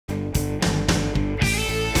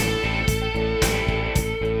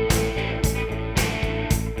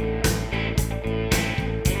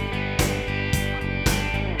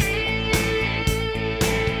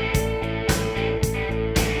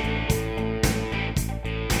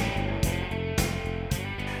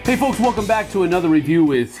Hey folks, welcome back to another review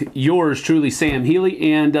with yours truly, Sam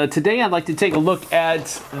Healey, and today I'd like to take a look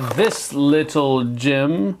at this little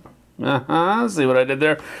gem. See what I did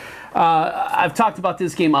there? I've talked about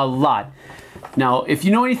this game a lot. Now, if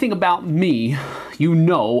you know anything about me, you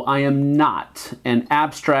know I am not an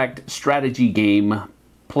abstract strategy game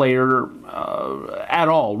player at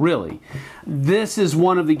all, really. This is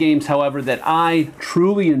one of the games, however, that I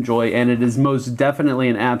truly enjoy, and it is most definitely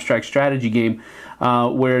an abstract strategy game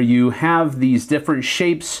where you have these different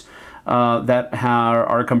shapes that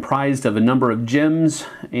are comprised of a number of gems,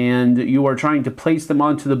 and you are trying to place them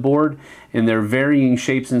onto the board in their varying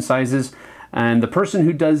shapes and sizes. And the person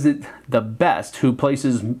who does it the best, who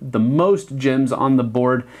places the most gems on the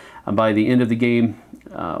board by the end of the game,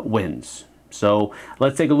 wins. So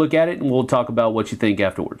let's take a look at it and we'll talk about what you think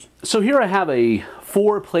afterwards. So here I have a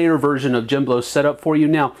 4-player version of Gemblo set up for you.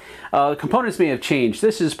 Now, components may have changed.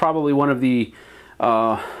 This is probably one of the,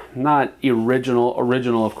 not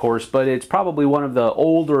original of course, but it's probably one of the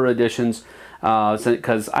older editions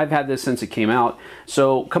because I've had this since it came out.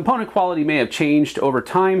 So component quality may have changed over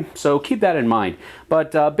time, so keep that in mind.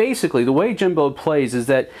 But basically, the way Gemblo plays is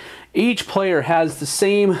that each player has the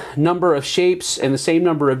same number of shapes and the same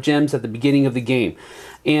number of gems at the beginning of the game.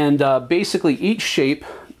 And basically, each shape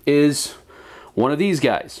is one of these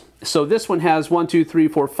guys. So this one has 1, 2, 3,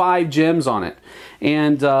 4, 5 gems on it.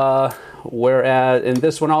 And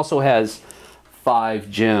this one also has 5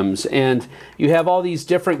 gems, and you have all these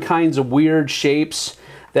different kinds of weird shapes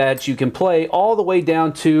that you can play all the way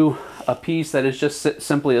down to a piece that is just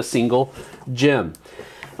simply a single gem.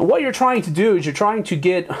 And what you're trying to do is you're trying to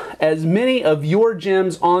get as many of your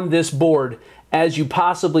gems on this board as you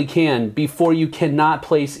possibly can before you cannot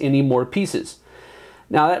place any more pieces.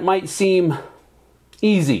 Now that might seem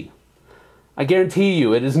easy. I guarantee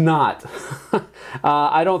you it is not.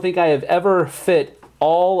 I don't think I have ever fit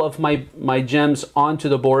all of my gems onto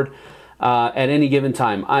the board at any given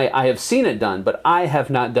time. I have seen it done, but I have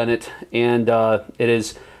not done it, and it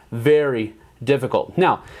is very difficult.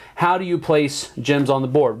 Now, how do you place gems on the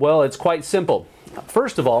board? Well, it's quite simple.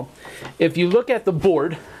 First of all, if you look at the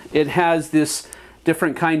board, it has this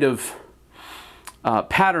different kind of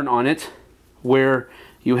pattern on it where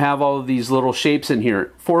you have all of these little shapes in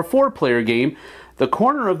here. For a 4-player game, the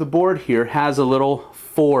corner of the board here has a little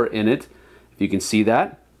 4 in it. You can see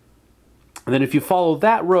that. And then if you follow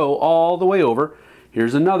that row all the way over,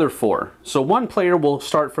 here's another 4. So one player will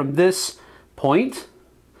start from this point,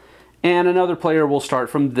 and another player will start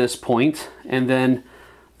from this point, and then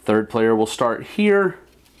third player will start here,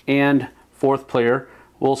 and fourth player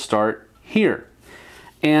will start here.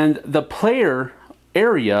 And the play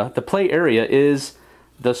area is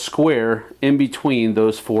the square in between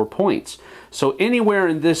those 4 points. So anywhere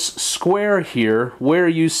in this square here where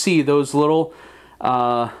you see those little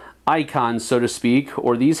icons, so to speak,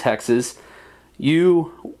 or these hexes,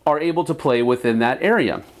 you are able to play within that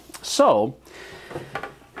area. So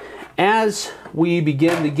as we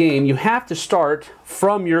begin the game, you have to start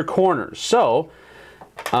from your corners. So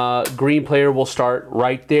green player will start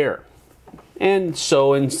right there. And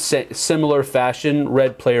so in similar fashion,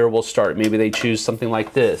 red player will start. Maybe they choose something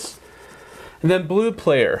like this. And then blue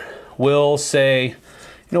player will say, you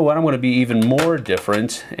know what, I'm going to be even more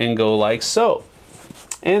different and go like so.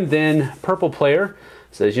 And then purple player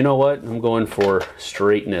says, you know what, I'm going for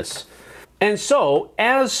straightness. And so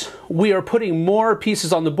as we are putting more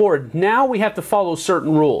pieces on the board, now we have to follow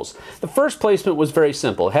certain rules. The first placement was very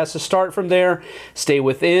simple. It has to start from there, stay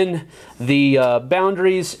within the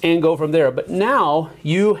boundaries, and go from there. But now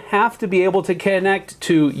you have to be able to connect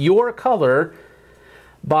to your color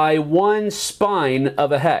by one spine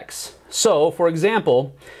of a hex. So, for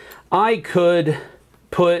example, I could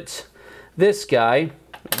put this guy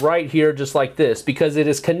right here just like this because it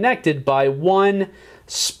is connected by one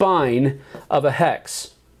spine of a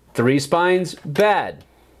hex. 3 spines, bad.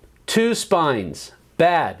 2 spines,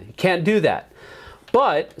 bad. You can't do that.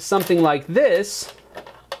 But something like this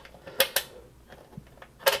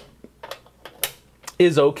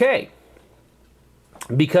is okay,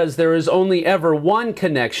 because there is only ever one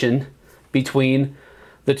connection between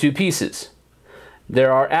the 2 pieces.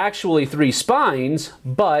 There are actually 3 spines,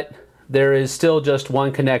 but there is still just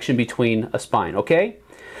one connection between a spine, okay?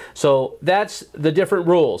 So that's the different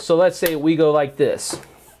rules. So let's say we go like this.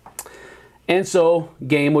 And so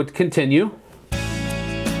game would continue.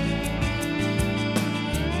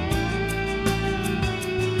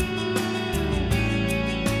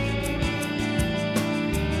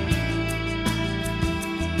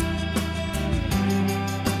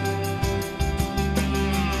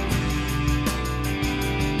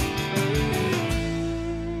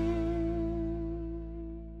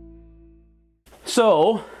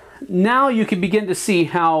 So now you can begin to see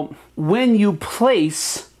how when you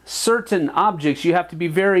place certain objects, you have to be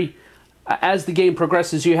very, as the game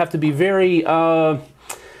progresses, you have to be very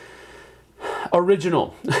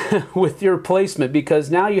original with your placement,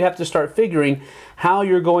 because now you have to start figuring how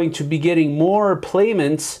you're going to be getting more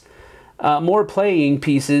placements, more playing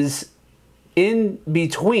pieces in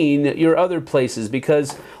between your other places,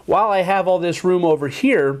 because while I have all this room over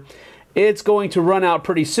here, it's going to run out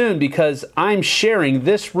pretty soon because I'm sharing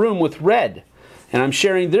this room with red, and I'm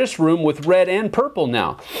sharing this room with red and purple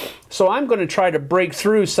now. So I'm going to try to break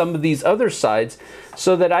through some of these other sides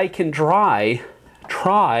so that I can try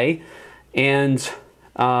and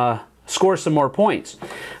score some more points.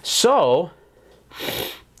 So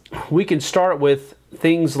we can start with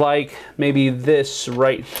things like maybe this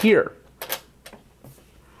right here,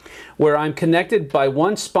 where I'm connected by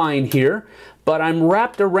one spine here, but I'm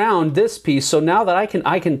wrapped around this piece. So now that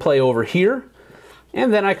I can play over here,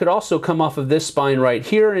 and then I could also come off of this spine right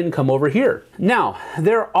here and come over here. Now,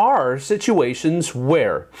 there are situations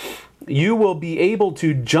where you will be able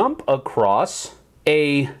to jump across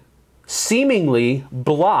a seemingly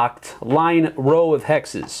blocked line row of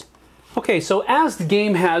hexes. Okay, so as the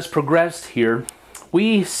game has progressed here,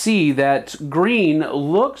 we see that green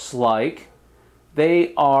looks like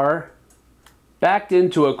they are backed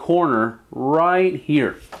into a corner right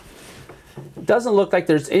here. It doesn't look like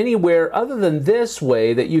there's anywhere other than this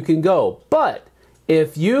way that you can go. But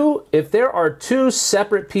if there are two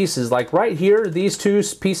separate pieces, like right here, these two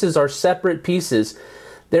pieces are separate pieces,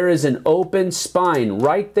 there is an open spine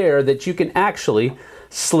right there that you can actually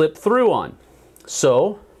slip through on.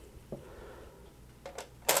 So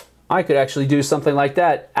I could actually do something like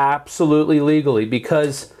that absolutely legally,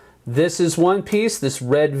 because this is one piece, this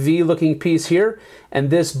red V looking piece here,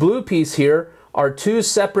 and this blue piece here are two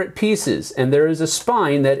separate pieces, and there is a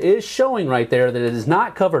spine that is showing right there that is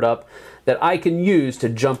not covered up that I can use to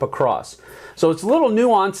jump across. So it's little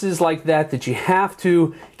nuances like that that you have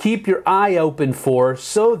to keep your eye open for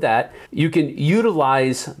so that you can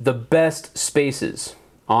utilize the best spaces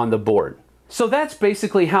on the board. So that's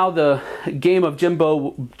basically how the game of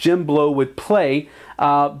Gemblo would play.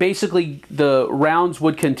 Basically, the rounds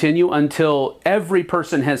would continue until every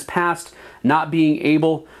person has passed not being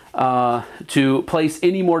able to place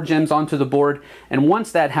any more gems onto the board. And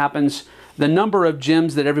once that happens, the number of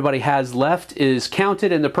gems that everybody has left is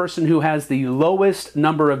counted, and the person who has the lowest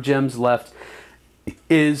number of gems left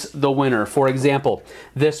is the winner. For example,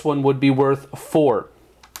 this one would be worth 4.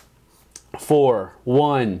 4,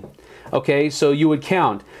 1. Okay, so you would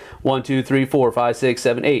count 1, 2, 3, 4, 5, 6,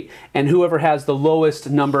 7, 8. And whoever has the lowest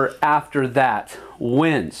number after that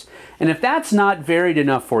wins. And if that's not varied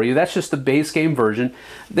enough for you, that's just the base game version.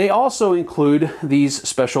 They also include these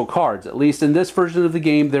special cards. At least in this version of the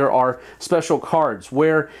game, there are special cards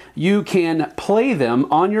where you can play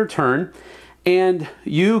them on your turn, and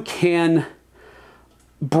you can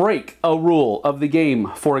break a rule of the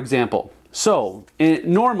game, for example. So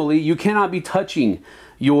normally you cannot be touching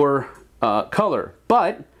your color,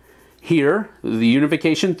 but here, the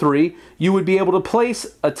Unification 3, you would be able to place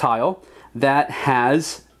a tile that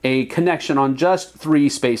has a connection on just 3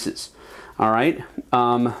 spaces. All right.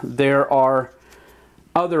 There are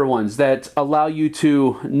other ones that allow you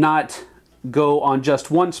to not go on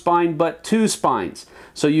just one spine, but 2 spines.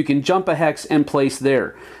 So you can jump a hex and place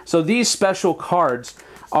there. So these special cards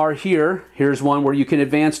are here. Here's one where you can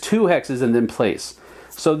advance 2 hexes and then place.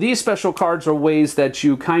 So these special cards are ways that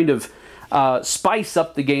you kind of spice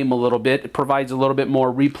up the game a little bit. It provides a little bit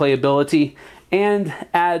more replayability and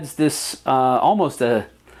adds this almost a,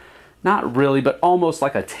 not really, but almost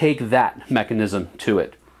like a take that mechanism to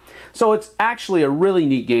it. So it's actually a really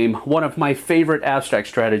neat game, one of my favorite abstract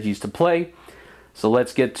strategies to play. So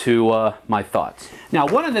let's get to my thoughts. Now,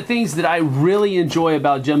 one of the things that I really enjoy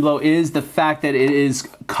about Gemblo is the fact that it is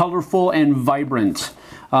colorful and vibrant.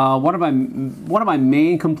 One of my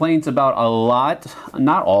main complaints about a lot,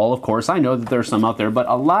 not all of course, I know that there's some out there, but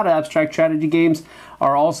a lot of abstract strategy games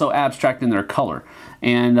are also abstract in their color.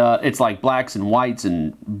 And it's like blacks and whites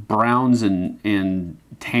and browns and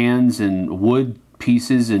tans and wood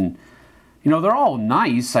pieces, and you know, they're all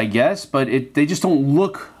nice, I guess, but they just don't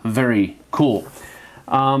look very cool.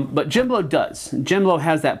 But Gemblo does. Gemblo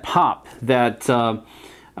has that pop that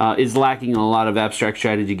is lacking in a lot of abstract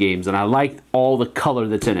strategy games, and I like all the color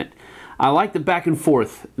that's in it. I like the back and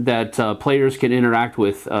forth that players can interact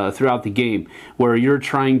with throughout the game, where you're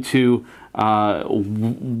trying to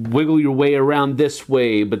wiggle your way around this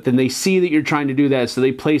way, but then they see that you're trying to do that, so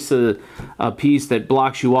they place a piece that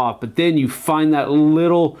blocks you off, but then you find that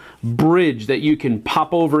little bridge that you can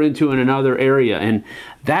pop over into in another area, and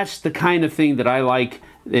that's the kind of thing that I like.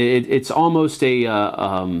 It's almost a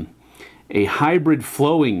hybrid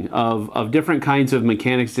flowing of different kinds of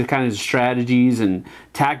mechanics, the kind of strategies and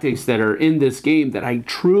tactics that are in this game that I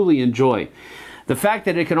truly enjoy. The fact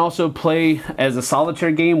that it can also play as a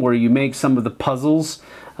solitaire game where you make some of the puzzles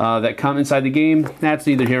that come inside the game, that's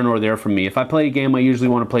neither here nor there for me. If I play a game, I usually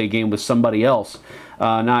want to play a game with somebody else,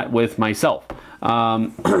 not with myself.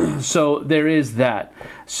 So there is that.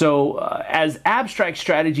 So as abstract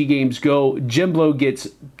strategy games go, Gemblo gets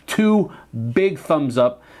 2 big thumbs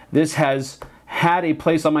up. This has had a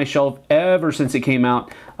place on my shelf ever since it came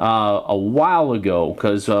out a while ago,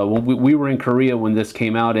 because we were in Korea when this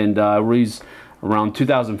came out, and released around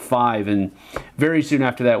 2005, and very soon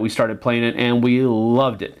after that we started playing it and we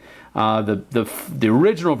loved it. The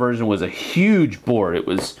original version was a huge board. It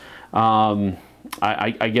was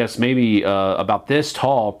I guess maybe about this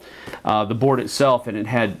tall, the board itself, and it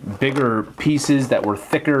had bigger pieces that were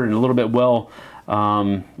thicker and a little bit well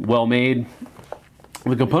made.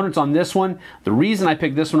 The components on this one, the reason I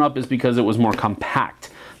picked this one up is because it was more compact.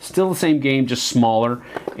 Still the same game, just smaller,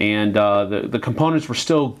 and the components were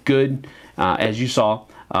still good, as you saw.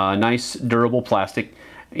 Nice durable plastic,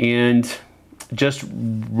 and just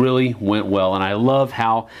really went well. And I love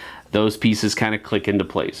how those pieces kind of click into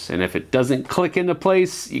place, and if it doesn't click into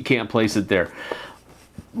place, you can't place it there.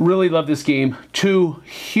 Really love this game. 2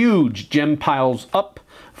 huge gem piles up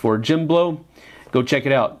for Gemblo. Go check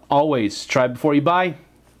it out. Always try before you buy.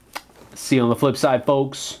 See you on the flip side,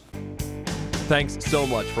 folks. Thanks so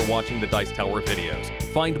much for watching the Dice Tower videos.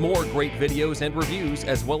 Find more great videos and reviews,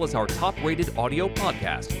 as well as our top-rated audio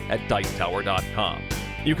podcast at Dicetower.com.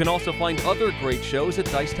 You can also find other great shows at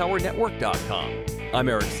DicetowerNetwork.com. I'm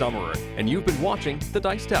Eric Summerer, and you've been watching The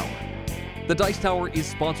Dice Tower. The Dice Tower is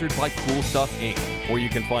sponsored by Cool Stuff Inc., where you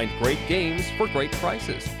can find great games for great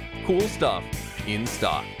prices. Cool stuff in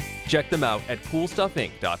stock. Check them out at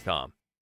CoolStuffInc.com.